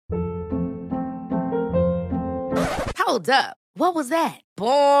Hold up. What was that?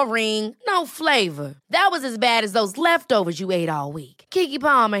 Boring. No flavor. That was as bad as those leftovers you ate all week. Keke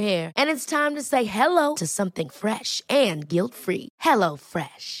Palmer here, and it's time to say hello to something fresh and guilt-free. Hello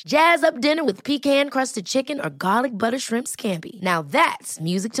Fresh. Jazz up dinner with pecan-crusted chicken or garlic butter shrimp scampi. Now that's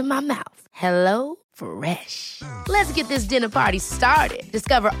music to my mouth. Hello Fresh. Let's get this dinner party started.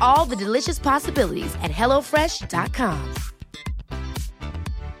 Discover all the delicious possibilities at hellofresh.com.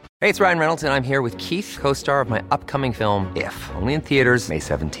 Hey, it's Ryan Reynolds, and I'm here with Keith, co-star of my upcoming film, If, only in theaters May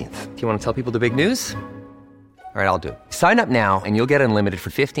 17th. Do you want to tell people the big news? All right, I'll do it. Sign up now and you'll get unlimited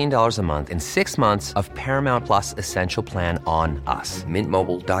for $15 a month and 6 months of Paramount Plus Essential Plan on us.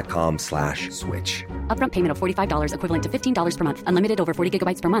 MintMobile.com/switch. Upfront payment of $45 equivalent to $15 per month. Unlimited over 40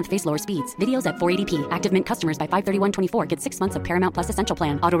 gigabytes per month. Face lower speeds. Videos at 480p. Active Mint customers by 531.24 get 6 months of Paramount Plus Essential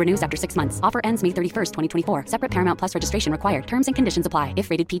Plan. Auto renews after 6 months. Offer ends May 31st, 2024. Separate Paramount Plus registration required. Terms and conditions apply if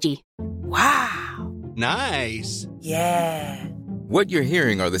rated PG. Wow. Nice. Yeah. What you're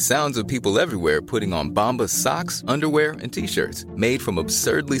hearing are the sounds of people everywhere putting on Bombas socks, underwear, and T-shirts made from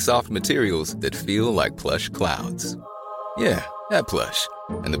absurdly soft materials that feel like plush clouds. Yeah, that plush.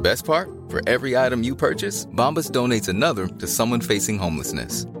 And the best part? For every item you purchase, Bombas donates another to someone facing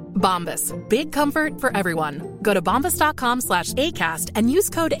homelessness. Bombas. Big comfort for everyone. Go to bombas.com/ACAST and use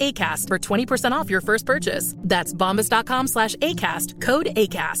code ACAST for 20% off your first purchase. That's bombas.com/ACAST. Code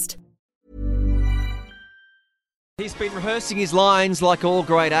ACAST. He's been rehearsing his lines like all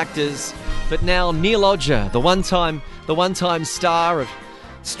great actors, but now Neeil, the one-time star of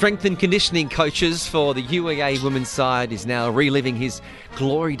strength and conditioning coaches for the UEA women's side, is now reliving his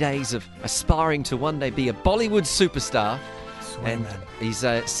glory days of aspiring to one day be a Bollywood superstar. And he's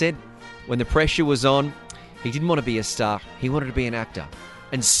said when the pressure was on, he didn't want to be a star. He wanted to be an actor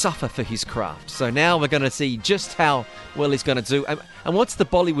and suffer for his craft. So now we're going to see just how well he's going to do. And what's the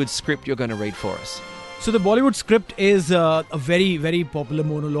Bollywood script you're going to read for us? So the Bollywood script is a very, very popular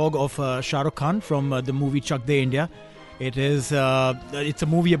monologue of Shah Rukh Khan from the movie Chak De India. It's a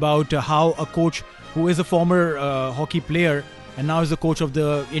movie about how a coach who is a former hockey player and now is the coach of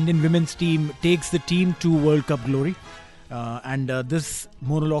the Indian women's team takes the team to World Cup glory. And this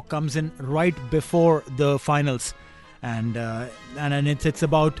monologue comes in right before the finals. And it's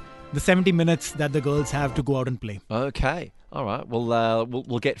about the 70 minutes that the girls have to go out and play. Okay. All right,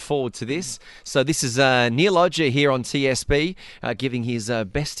 we'll get forward to this. So this is Neeil here on TSB, giving his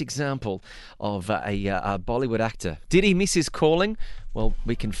best example of a Bollywood actor. Did he miss his calling? Well,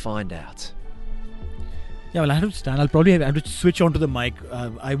 we can find out. Yeah, well, I have to stand. I'll probably have to switch onto the mic.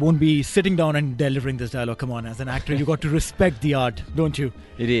 I won't be sitting down and delivering this dialogue. Come on, as an actor, you got to respect the art, don't you?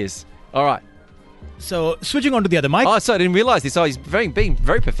 It is. All right. So, switching onto the other mic. Oh, so I didn't realise this. Oh, he's being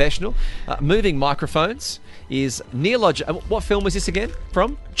very professional. Moving microphones is Neeil. What film was this again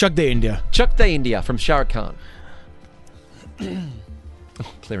from? Chak De India. Chak De India from Shah Rukh Khan.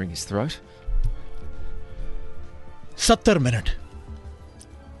 Clearing his throat. 70 minute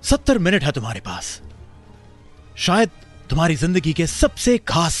 70 minute है तुम्हारे पास. शायद तुम्हारी जिंदगी के सबसे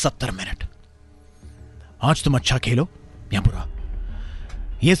खास 70 minute. आज तुम अच्छा खेलो या बुरा,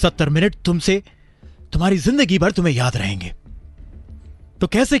 ये 70 मिनट तुमसे तुम्हारी जिंदगी भर तुम्हें याद रहेंगे. तो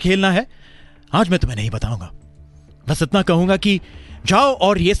कैसे खेलना है आज मैं तुम्हें नहीं बताऊंगा. बस इतना कहूंगा कि जाओ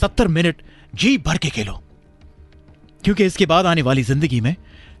और ये 70 मिनट जी भर के खेलो, क्योंकि इसके बाद आने वाली जिंदगी में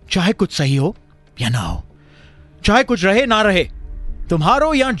चाहे कुछ सही हो या ना हो, चाहे कुछ रहे ना रहे, तुम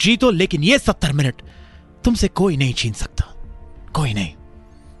हारो या जीतो, लेकिन ये 70 मिनट तुमसे कोई नहीं छीन सकता, कोई नहीं.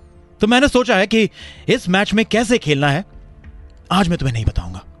 तो मैंने सोचा है कि इस मैच में कैसे खेलना है आज मैं तुम्हें नहीं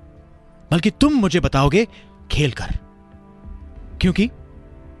बताऊंगा, बल्कि तुम मुझे बताओगे खेलकर. क्योंकि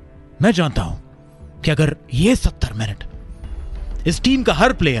मैं जानता हूं कि अगर ये 70 मिनट इस टीम का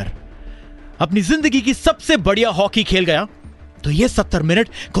हर प्लेयर अपनी जिंदगी की सबसे बढ़िया हॉकी खेल गया, तो ये 70 मिनट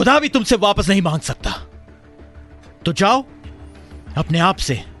खुदा भी तुमसे वापस नहीं मांग सकता. तो जाओ अपने आप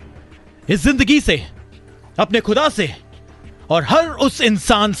से, इस जिंदगी से, अपने खुदा से और हर उस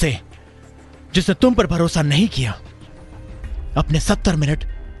इंसान से जिसने तुम पर भरोसा नहीं किया, अपने 70 मिनट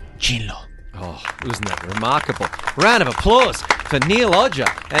छीन लो. Oh, wasn't that remarkable? Round of applause for Neeil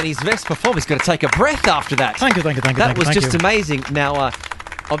and his best performance. He's got to take a breath after that. Thank you. That was just amazing. Now,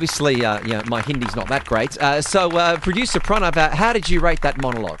 obviously, my Hindi's not that great. So, producer Pranav, how did you rate that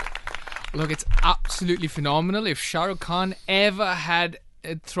monologue? Look, it's absolutely phenomenal. If Shah Rukh Khan ever had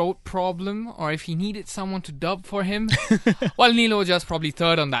a throat problem or if he needed someone to dub for him, well, Neeil Ojha's probably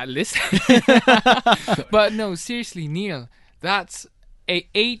third on that list. But no, seriously, Neeil, that's a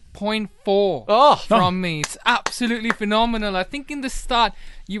 8.4 from me. It's absolutely phenomenal. I think in the start,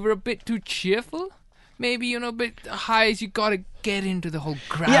 you were a bit too cheerful. maybe, a bit high. You got to get into the whole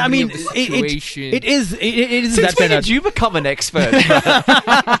gravity Yeah, I mean, of the situation. it is Since that when kind did you become an expert?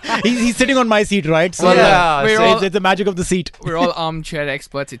 he's sitting on my seat, right? So Well, yeah, it's the magic of the seat. We're all armchair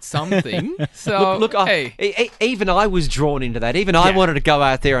experts at something. So, Look, hey. even I was drawn into that. Even I wanted to go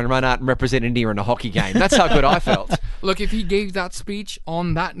out there and run out and represent India in a hockey game. That's how good I felt. Look, if he gave that speech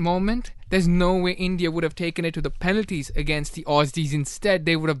on that moment, there's no way India would have taken it to the penalties against the Aussies. Instead,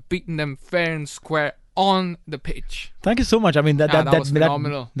 they would have beaten them fair and square on the pitch. Thank you so much. I mean, that was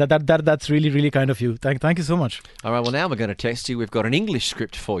phenomenal. That's really, really kind of you. Thank you so much. All right, well, now we're going to test you. We've got an English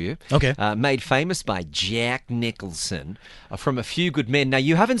script for you. Okay. Made famous by Jack Nicholson from A Few Good Men. Now,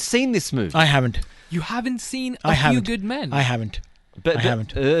 you haven't seen this movie. I haven't. You haven't seen I A haven't. Few Good Men? I haven't. But I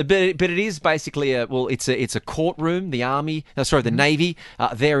haven't. But it is basically it's a courtroom. The army, the navy,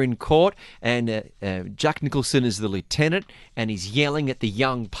 they're in court, and Jack Nicholson is the lieutenant, and he's yelling at the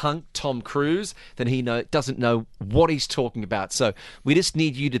young punk Tom Cruise that he doesn't know what he's talking about. So we just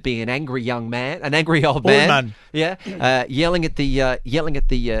need you to be an angry young man, an angry old man. Yeah, yelling at the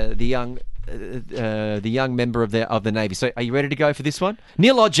young. The young member of the navy. So, are you ready to go for this one?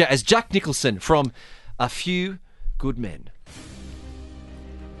 Neil Odger as Jack Nicholson from A Few Good Men.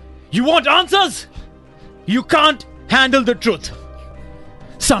 You want answers? You can't handle the truth.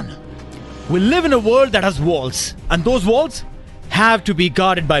 Son, we live in a world that has walls, and those walls have to be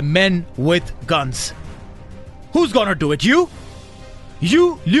guarded by men with guns. Who's gonna do it? You?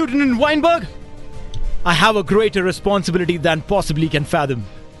 You, Lieutenant Weinberg? I have a greater responsibility than possibly can fathom.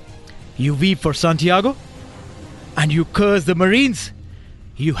 You weep for Santiago, and you curse the Marines.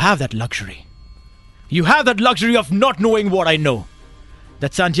 You have that luxury. You have that luxury of not knowing what I know.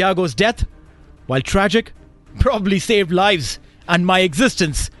 That Santiago's death, while tragic, probably saved lives, and my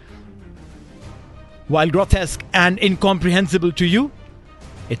existence, while grotesque and incomprehensible to you,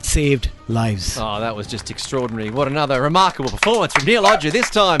 it saved lives. Oh, that was just extraordinary. What another remarkable performance from Neil Odger,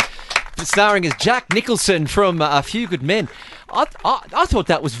 this time starring as Jack Nicholson from A Few Good Men. I thought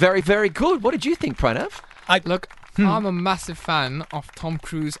that was very, very good. What did you think, Pranav? I'm a massive fan of Tom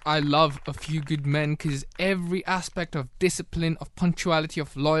Cruise. I love A Few Good Men because every aspect of discipline, of punctuality,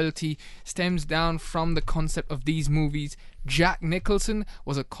 of loyalty stems down from the concept of these movies. Jack Nicholson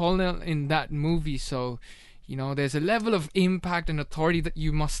was a colonel in that movie, so, there's a level of impact and authority that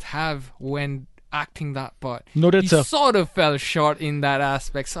you must have when acting that part. Noted, he sir. sort of fell short in that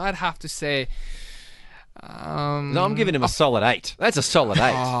aspect, so I'd have to say... no, I'm giving him a solid 8. That's a solid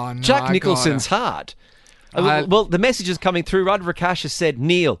 8. Oh, no, Jack Nicholson's hard. Well, the messages coming through, Radvakash has said,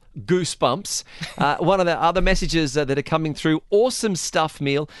 Neil, goosebumps. One of the other messages that are coming through, awesome stuff,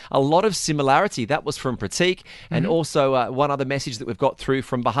 Neil. A lot of similarity. That was from Pratik. And also one other message that we've got through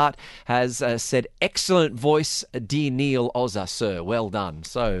from Bahat has said, excellent voice, dear Neil Ozza, sir. Well done.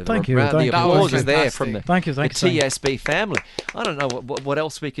 So Thank you. The applause is there from the Thank you. TSB family. I don't know what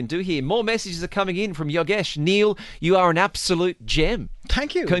else we can do here. More messages are coming in from Yogesh. Neil, you are an absolute gem.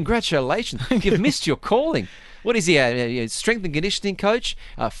 Thank you. Congratulations. You've missed your calling. What is he? A strength and conditioning coach,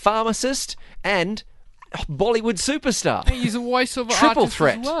 a pharmacist, and Bollywood superstar. He's a voiceover Triple artist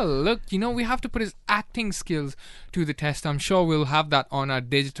threat. as well. Look, we have to put his acting skills to the test. I'm sure we'll have that on our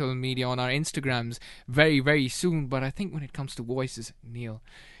digital media, on our Instagrams very, very soon. But I think when it comes to voices, Neil,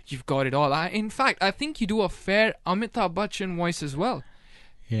 you've got it all. In fact, I think you do a fair Amitabh Bachchan voice as well.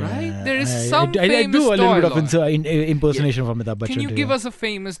 Yeah, right? There is some I famous do a little bit of dialogue. impersonation of Amitabh Bachchan. Can you give us a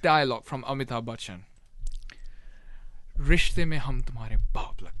famous dialogue from Amitabh Bachchan? रिश्ते में हम तुम्हारे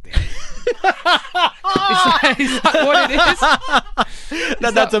बाप लगते हैं. Is that what it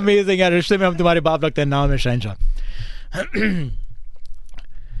is? That's amazing. यार रिश्ते में हम तुम्हारे बाप लगते हैं. नाम है शहनशाह.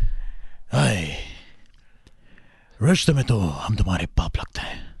 हाय रिश्ते में तो हम तुम्हारे बाप लगते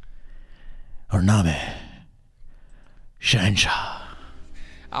हैं और नाम है शहनशाह.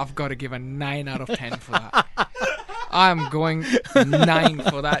 I've got to give a 9 out of 10 for that. I'm going 9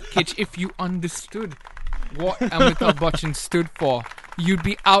 for that. Kitch, if you understood what Amitabh Bachchan stood for, you'd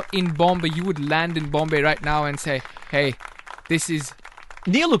be out in Bombay. You would land in Bombay right now and say, hey, this is...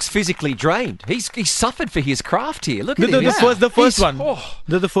 Neil looks physically drained. He's suffered for his craft here. Look at him. The first one.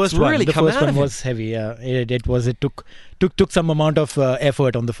 The first one. Really the come first out one of him. was heavy. Yeah, it took some amount of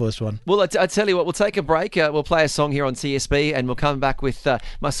effort on the first one. Well, I tell you what, we'll take a break. We'll play a song here on TSB, and we'll come back with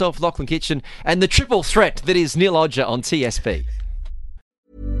myself, Lachlan Kitchen, and the triple threat that is Neil Odger on TSB.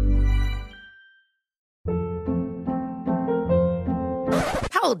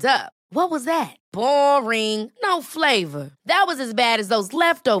 Hold up. What was that? Boring. No flavor. That was as bad as those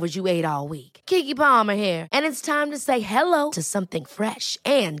leftovers you ate all week. Keke Palmer here, and it's time to say hello to something fresh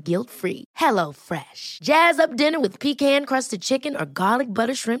and guilt-free. Hello Fresh. Jazz up dinner with pecan-crusted chicken or garlic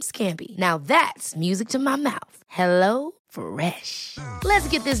butter shrimp scampi. Now that's music to my mouth. Hello Fresh. Let's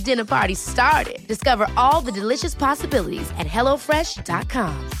get this dinner party started. Discover all the delicious possibilities at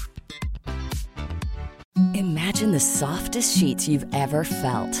hellofresh.com. Imagine the softest sheets you've ever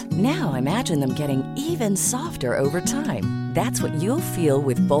felt. Now imagine them getting even softer over time. That's what you'll feel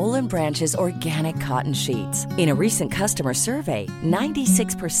with Boll & Branch's organic cotton sheets. In a recent customer survey,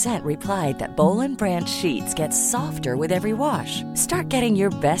 96% replied that Boll & Branch sheets get softer with every wash. Start getting your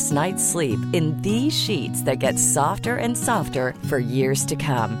best night's sleep in these sheets that get softer and softer for years to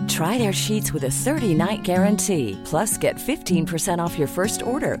come. Try their sheets with a 30-night guarantee. Plus, get 15% off your first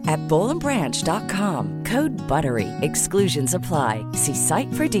order at bollandbranch.com. Code BUTTERY. Exclusions apply. See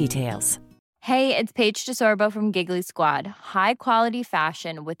site for details. Hey, it's Paige DeSorbo from Giggly Squad. High quality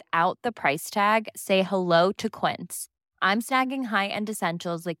fashion without the price tag. Say hello to Quince. I'm snagging high-end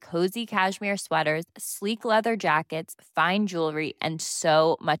essentials like cozy cashmere sweaters, sleek leather jackets, fine jewelry, and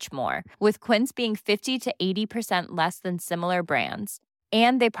so much more. With Quince being 50 to 80% less than similar brands.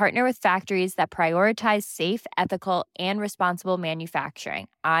 And they partner with factories that prioritize safe, ethical, and responsible manufacturing.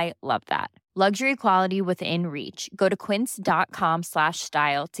 I love that. Luxury quality within reach. Go to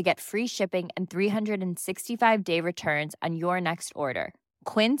quince.com/style to get free shipping and 365-day returns on your next order.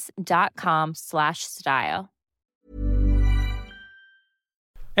 Quince.com/style.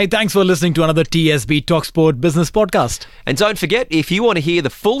 Hey, thanks for listening to another TSB Talksport Business Podcast. And don't forget, if you want to hear the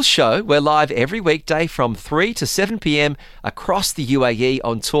full show, we're live every weekday from 3 to 7 p.m. across the UAE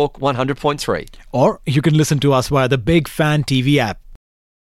on Talk 100.3. Or you can listen to us via the Big Fan TV app.